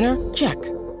 lunch, and dinner? Check.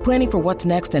 Planning for what's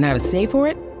next and how to save for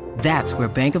it? That's where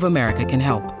Bank of America can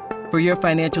help. For your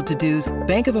financial to-dos,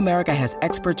 Bank of America has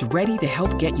experts ready to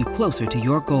help get you closer to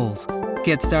your goals.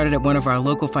 Get started at one of our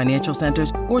local financial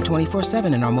centers or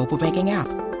 24/7 in our mobile banking app.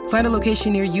 Find a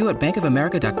location near you at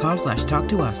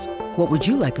bankofamerica.com/talktous. What would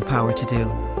you like the power to do?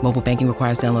 Mobile banking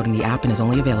requires downloading the app and is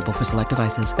only available for select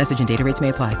devices. Message and data rates may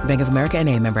apply. Bank of America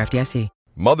N.A., member FDIC.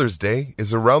 Mother's Day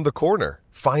is around the corner.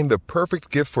 Find the perfect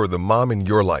gift for the mom in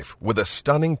your life with a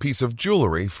stunning piece of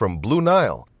jewelry from Blue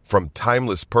Nile. From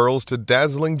timeless pearls to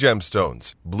dazzling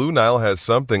gemstones, Blue Nile has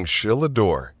something she'll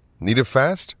adore. Need it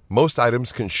fast? Most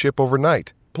items can ship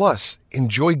overnight. Plus,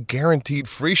 enjoy guaranteed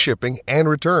free shipping and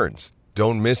returns.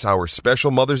 Don't miss our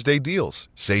special Mother's Day deals.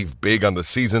 Save big on the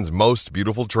season's most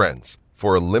beautiful trends.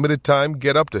 For a limited time,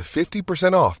 get up to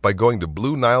 50% off by going to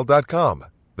BlueNile.com.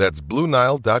 That's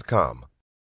BlueNile.com.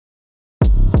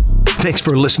 Thanks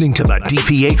for listening to the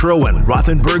DiPietro and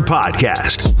Rothenberg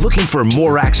podcast. Looking for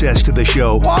more access to the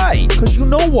show? Why? Because you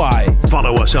know why.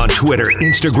 Follow us on Twitter,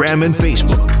 Instagram, and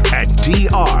Facebook at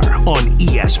DR on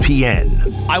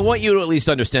ESPN. I want you to at least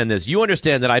understand this. You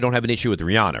understand that I don't have an issue with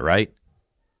Rihanna, right?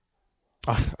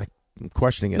 I'm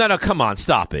questioning it. No, come on,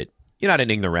 stop it. You're not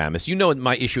an ignoramus. You know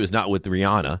my issue is not with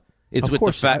Rihanna. It's with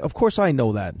the fact. Of course, I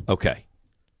know that. Okay,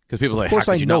 because people are like, how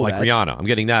could you not like Rihanna? I'm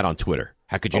getting that on Twitter.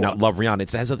 How could you not love Rihanna?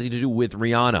 It has nothing to do with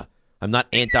Rihanna. I'm not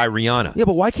anti-Rihanna. Yeah,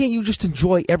 but why can't you just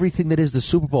enjoy everything that is the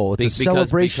Super Bowl? It's a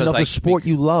celebration of the sport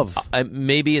you love.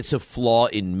 Maybe it's a flaw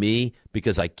in me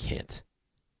because I can't.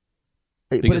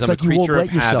 But Because it's I'm like a creature you won't let of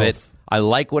habit. yourself. I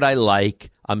like what I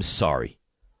like. I'm sorry.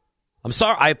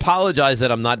 I apologize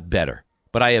that I'm not better.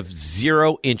 But I have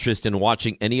zero interest in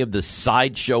watching any of the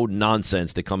sideshow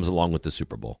nonsense that comes along with the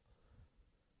Super Bowl.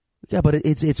 Yeah, but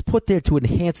it's put there to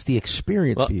enhance the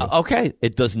experience for you. Okay,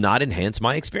 it does not enhance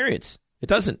my experience. It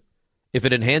doesn't. If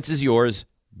it enhances yours,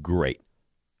 great.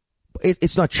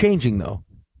 It's not changing though.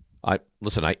 I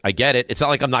get it. It's not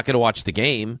like I'm not going to watch the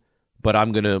game, but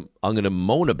I'm gonna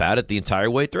moan about it the entire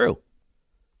way through.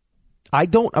 I'm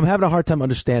having a hard time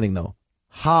understanding though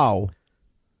how,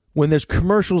 when there's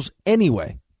commercials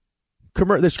anyway,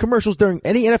 there's commercials during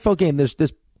any NFL game. There's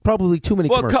probably too many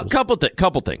commercials.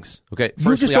 Couple things. Okay,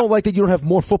 you just don't like that you don't have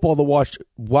more football to watch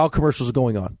while commercials are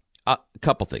going on.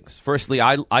 Couple things. Firstly,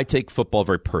 I take football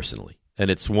very personally, and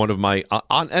it's one of my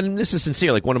and this is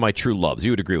sincere, like one of my true loves.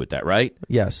 You would agree with that, right?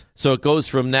 Yes. So it goes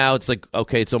from now. It's like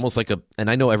okay, it's almost like and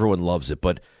I know everyone loves it,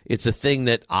 but it's a thing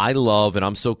that I love and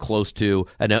I'm so close to,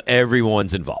 and now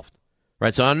everyone's involved,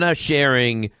 right? So I'm now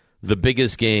sharing the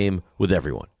biggest game with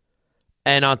everyone.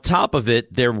 And on top of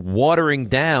it, they're watering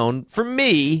down, for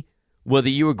me, whether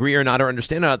you agree or not or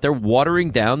understand or not, they're watering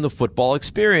down the football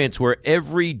experience where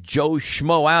every Joe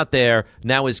Schmo out there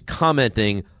now is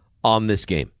commenting on this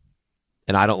game.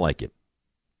 And I don't like it.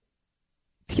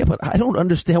 Yeah, but I don't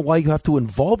understand why you have to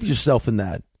involve yourself in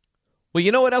that. Well,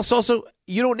 you know what else also?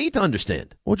 You don't need to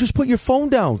understand. Well, just put your phone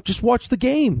down. Just watch the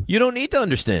game. You don't need to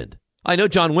understand. I know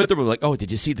John Winthrop was like, oh, did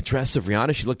you see the dress of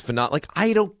Rihanna? She looked phenomenal. Like,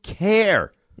 I don't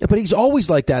care. Yeah, but he's always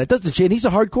like that. It doesn't change. He's a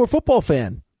hardcore football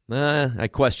fan. I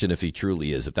question if he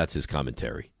truly is, if that's his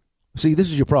commentary. See,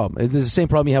 this is your problem. This is the same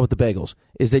problem you have with the bagels,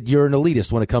 is that you're an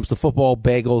elitist when it comes to football,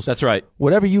 bagels. That's right.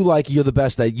 Whatever you like, you're the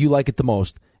best at. You like it the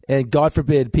most. And God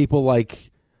forbid people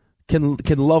can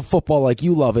love football like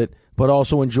you love it, but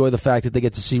also enjoy the fact that they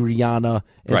get to see Rihanna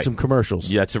and some commercials.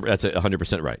 Yeah, that's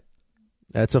 100% right.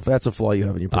 That's a flaw you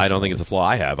have in your personality. I don't think it's a flaw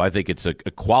I have. I think it's a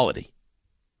quality.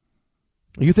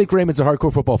 You think Raymond's a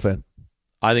hardcore football fan?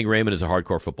 I think Raymond is a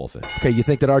hardcore football fan. Okay, you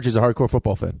think that RJ's a hardcore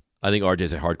football fan? I think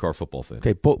RJ's a hardcore football fan.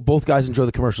 Okay, both guys enjoy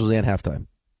the commercials and halftime.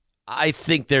 I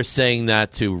think they're saying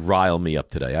that to rile me up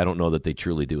today. I don't know that they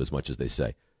truly do as much as they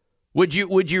say. Would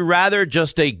you rather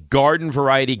just a garden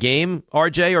variety game,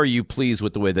 RJ, or are you pleased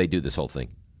with the way they do this whole thing?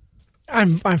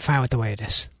 I'm fine with the way it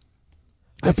is.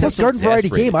 Plus garden variety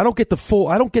game. I don't get the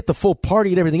full party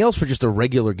and everything else for just a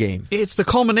regular game. It's the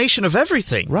culmination of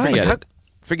everything. Right.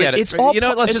 Forget it. It's all,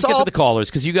 let's just get to the callers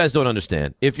because you guys don't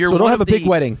understand. If you're don't have a big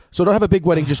wedding. So don't have a big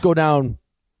wedding. Just go down,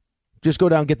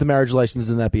 get the marriage license,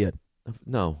 and that be it.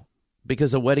 No,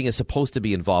 because a wedding is supposed to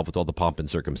be involved with all the pomp and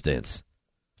circumstance.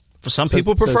 For some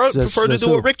people, prefer to do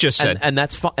what Rick just said, and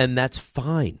that's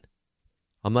fine.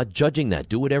 I'm not judging that.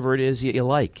 Do whatever it is you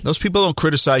like. Those people don't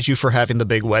criticize you for having the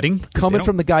big wedding. Coming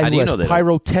from the guy who has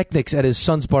pyrotechnics at his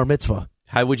son's bar mitzvah.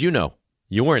 How would you know?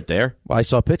 You weren't there. Well, I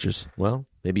saw pictures. Well,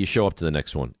 maybe you show up to the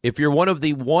next one. If you're one of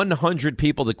the 100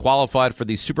 people that qualified for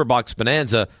the Superbox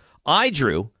Bonanza,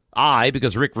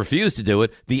 because Rick refused to do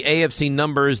it, the AFC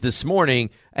numbers this morning,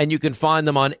 and you can find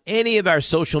them on any of our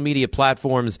social media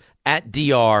platforms at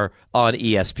DR on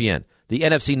ESPN. The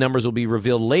NFC numbers will be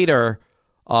revealed later.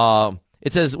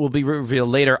 It says will be revealed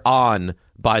later on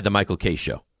by the Michael Kay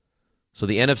Show. So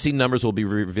the NFC numbers will be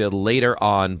revealed later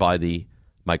on by the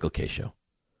Michael Kay Show.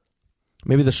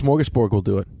 Maybe the Smorgasbord will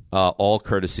do it. All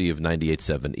courtesy of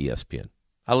 98.7 ESPN.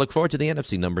 I look forward to the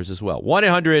NFC numbers as well.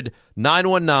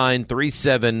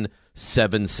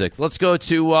 1-800-919-3776. Let's go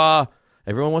to,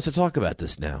 everyone wants to talk about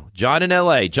this now. John in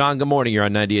L.A. John, good morning. You're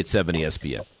on 98.7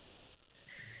 ESPN.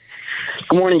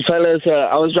 Good morning, fellas.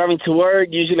 I was driving to work.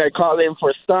 Usually I call in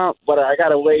for a stump, but I got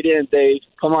to wait in, Dave.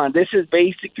 Come on. This is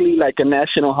basically like a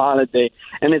national holiday,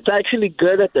 and it's actually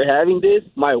good that they're having this.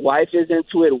 My wife is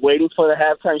into it, waiting for the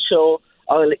halftime show.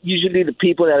 Usually the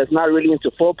people that is not really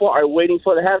into football are waiting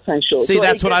for the halftime show. See,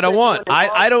 that's what I don't want.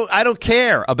 I don't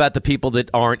care about the people that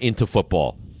aren't into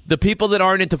football. The people that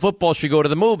aren't into football should go to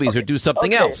the movies or do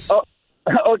something else.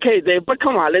 Okay, Dave, but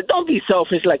come on. Don't be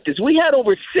selfish like this. We had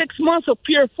over 6 months of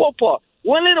pure football.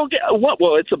 One little game,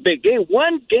 well, it's a big game.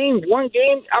 One game,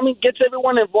 I mean, gets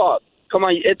everyone involved. Come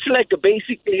on, it's like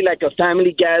basically like a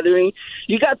family gathering.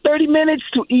 You got 30 minutes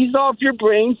to ease off your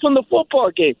brain from the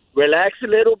football game. Relax a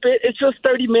little bit. It's just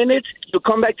 30 minutes. You'll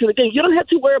come back to the game. You don't have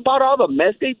to worry about all the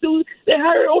mess they do. They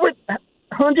hire over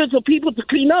hundreds of people to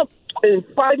clean up in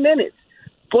 5 minutes.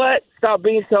 But stop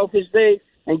being selfish, Dave.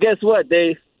 And guess what,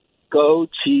 Dave? Go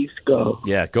Chiefs, go.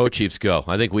 Yeah, go Chiefs, go.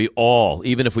 I think we all,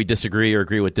 even if we disagree or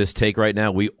agree with this take right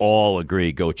now, we all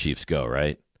agree go Chiefs, go,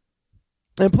 right?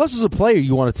 And plus, as a player,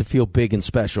 you want it to feel big and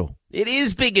special. It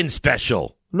is big and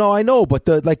special. No, I know, but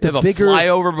the bigger a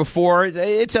flyover before,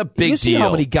 it's a big deal. You see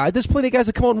how many guys? There's plenty of guys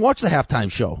that come out and watch the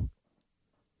halftime show.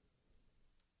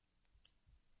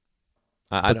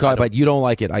 But you don't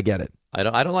like it. I get it. I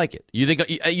don't like it. You think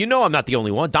I'm not the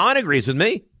only one. Don agrees with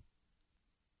me.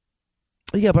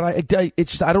 Yeah, but I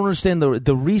don't understand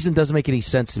the reason. Doesn't make any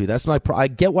sense to me. That's my. I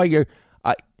get why you're.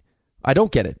 I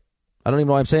don't get it. I don't even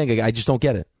know what I'm saying. I just don't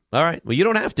get it. All right. Well, you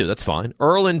don't have to. That's fine.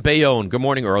 Earl in Bayonne. Good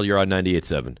morning, Earl. You're on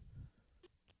 98.7.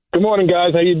 Good morning,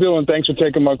 guys. How you doing? Thanks for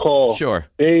taking my call. Sure.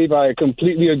 Dave, I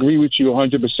completely agree with you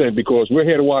 100% because we're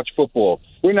here to watch football.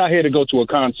 We're not here to go to a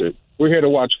concert. We're here to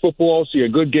watch football, see a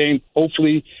good game,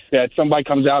 hopefully that somebody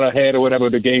comes out ahead or whatever,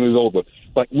 the game is over.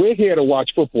 But we're here to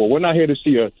watch football. We're not here to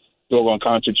see a doggone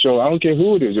concert show. I don't care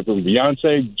who it is, if it's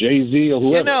Beyonce, Jay-Z, or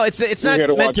whoever. You know, it's not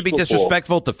meant to be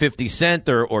disrespectful to 50 Cent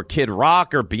or Kid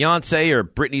Rock or Beyonce or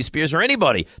Britney Spears or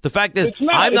anybody. The fact is,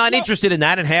 I'm not interested in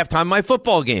that at halftime of my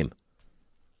football game.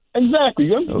 Exactly.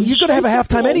 You're going to have a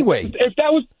halftime anyway. If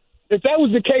that was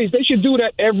the case, they should do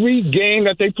that every game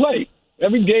that they play.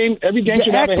 Every game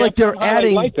should have a like they're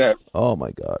adding like that. Oh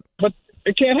my God! But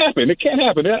it can't happen. It can't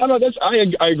happen. I know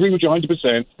I agree with you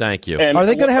 100%. Thank you. And are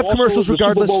they going to have commercials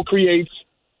regardless? The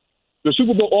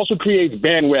Super Bowl also creates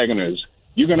bandwagoners.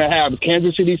 You're going to have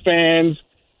Kansas City fans,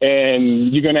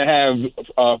 and you're going to have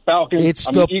Falcons. It's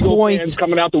the point fans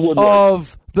coming out the woodwork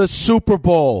of the Super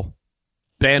Bowl.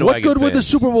 Bandwagon what good fans. would the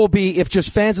Super Bowl be if just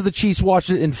fans of the Chiefs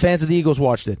watched it and fans of the Eagles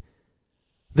watched it?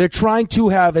 They're trying to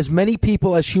have as many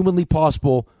people as humanly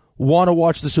possible want to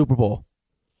watch the Super Bowl.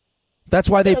 That's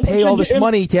why they pay all this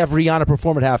money to have Rihanna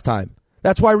perform at halftime.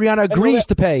 That's why Rihanna agrees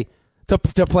to pay to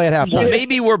play at halftime. Well,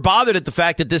 maybe we're bothered at the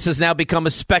fact that this has now become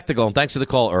a spectacle. And thanks for the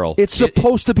call, Earl. It's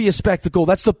supposed to be a spectacle.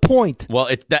 That's the point. Well,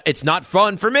 it's not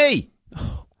fun for me.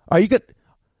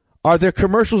 Are there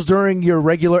commercials during your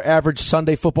regular average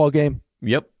Sunday football game?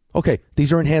 Yep. Okay,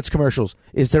 these are enhanced commercials.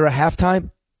 Is there a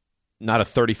halftime? Not a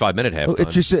 35-minute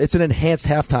halftime. It's an enhanced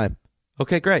halftime.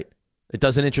 Okay, great. It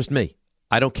doesn't interest me.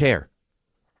 I don't care.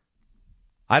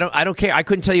 I don't care. I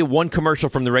couldn't tell you one commercial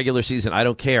from the regular season. I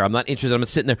don't care. I'm not interested. I'm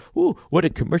sitting there. Ooh, what a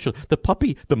commercial. The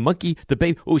puppy, the monkey, the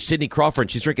baby. Ooh, Sidney Crawford.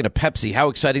 She's drinking a Pepsi. How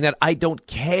exciting that. I don't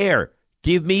care.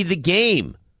 Give me the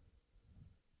game.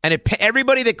 And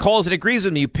everybody that calls and agrees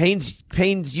with me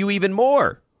pains you even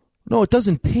more. No, it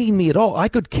doesn't pain me at all. I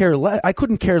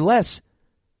couldn't care less.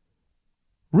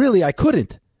 Really, I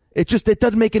couldn't. It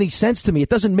doesn't make any sense to me. It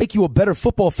doesn't make you a better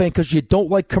football fan because you don't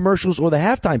like commercials or the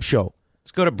halftime show.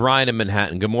 Let's go to Brian in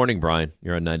Manhattan. Good morning, Brian.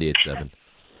 You're on 98.7.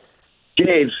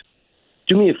 Dave,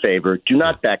 do me a favor. Do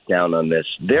not back down on this.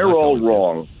 They're all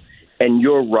wrong, and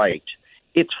you're right.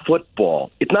 It's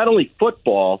football. It's not only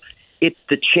football, it's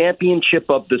the championship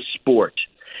of the sport.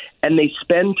 And they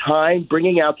spend time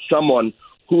bringing out someone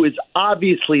who is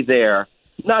obviously there,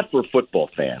 not for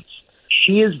football fans.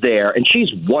 She is there, and she's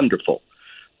wonderful.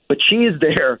 But she is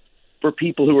there for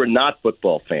people who are not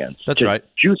football fans. That's right.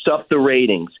 Juice up the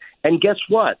ratings. And guess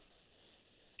what?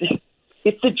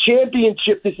 It's the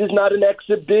championship. This is not an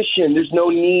exhibition. There's no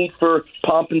need for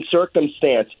pomp and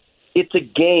circumstance. It's a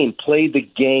game. Play the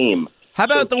game. How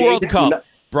about the World Cup,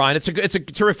 Brian? It's a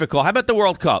terrific call. How about the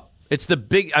World Cup? It's the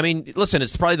big, listen,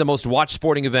 it's probably the most watched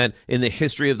sporting event in the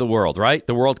history of the world, right?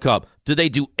 The World Cup. Do they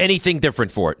do anything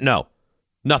different for it? No.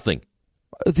 Nothing.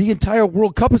 The entire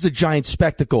World Cup is a giant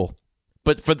spectacle.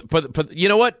 But for you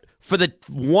know what? for the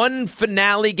one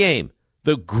finale game,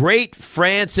 the great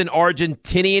France and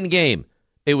Argentinian game,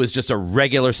 it was just a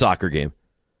regular soccer game.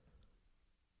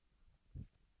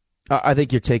 I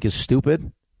think your take is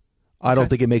stupid. I don't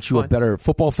think it makes you a better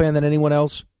football fan than anyone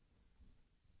else.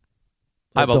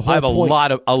 I have a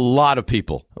lot of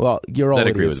people. Well, you're all that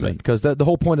agree with me because the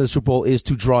whole point of the Super Bowl is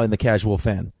to draw in the casual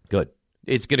fan. Good.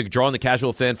 It's going to draw in the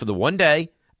casual fan for the one day,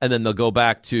 and then they'll go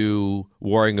back to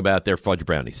worrying about their fudge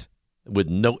brownies with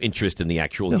no interest in the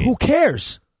actual game. Who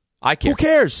cares? I care. Who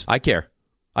cares? I care.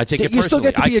 I take it personally. You still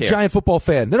get to be a giant football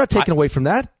fan. They're not taking away from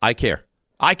that. I care.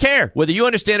 I care. Whether you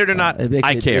understand it or not,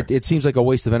 I care. It seems like a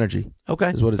waste of energy.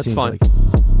 Okay. Is what it seems fine. like.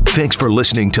 Thanks for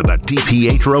listening to the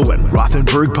DiPietro and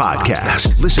Rothenberg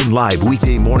podcast. Listen live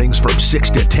weekday mornings from 6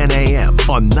 to 10 a.m.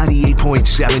 on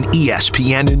 98.7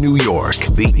 ESPN in New York,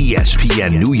 the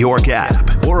ESPN New York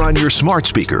app, or on your smart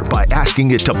speaker by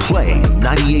asking it to play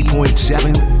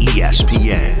 98.7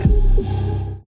 ESPN.